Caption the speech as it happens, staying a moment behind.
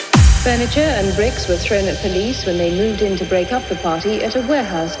Furniture and bricks were thrown at police when they moved in to break up the party at a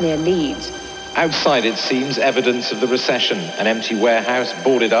warehouse near Leeds. Outside, it seems, evidence of the recession, an empty warehouse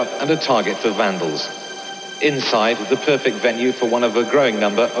boarded up and a target for vandals. Inside, the perfect venue for one of a growing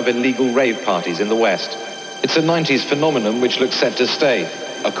number of illegal rave parties in the West. It's a 90s phenomenon which looks set to stay.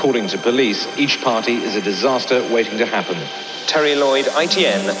 According to police, each party is a disaster waiting to happen. Terry Lloyd,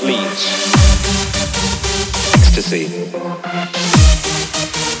 ITN, Leeds. Ecstasy.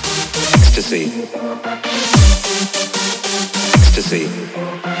 Ecstasy. Ecstasy.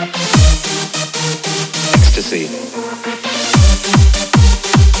 Ecstasy.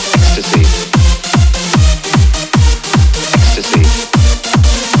 Ecstasy. Ecstasy.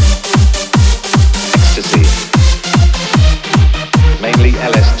 Ecstasy. Mainly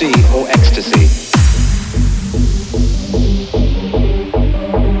LSD or ecstasy.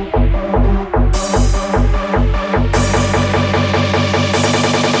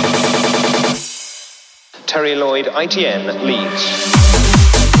 Terry Lloyd, ITN, Leeds.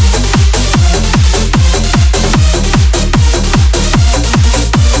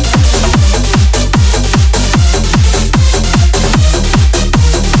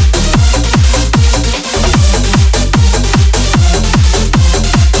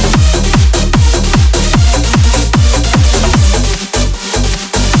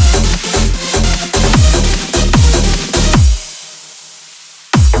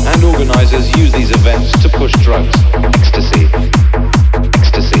 Organizers use these events to push drugs, ecstasy,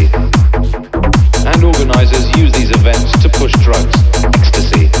 ecstasy. And organizers use these events to push drugs,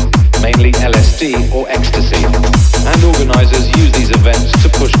 ecstasy, mainly LSD or ecstasy. And organizers use these events to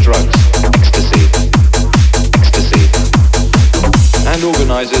push drugs, ecstasy, ecstasy. And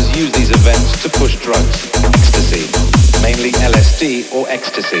organizers use these events to push drugs, ecstasy, mainly LSD or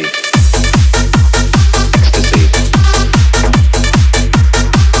ecstasy.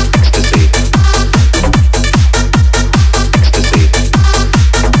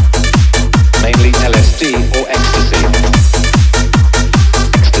 Or ecstasy.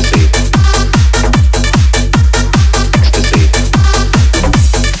 Ecstasy. Ecstasy.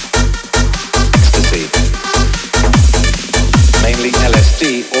 Ecstasy. Mainly LSD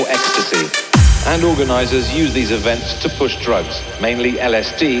or ecstasy. And organizers use these events to push drugs, mainly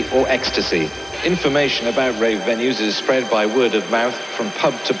LSD or ecstasy. Information about rave venues is spread by word of mouth from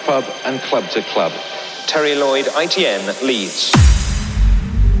pub to pub and club to club. Terry Lloyd, ITN, Leeds.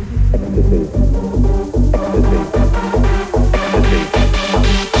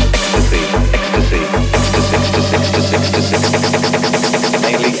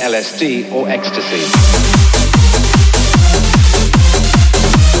 Mainly LSD or ecstasy.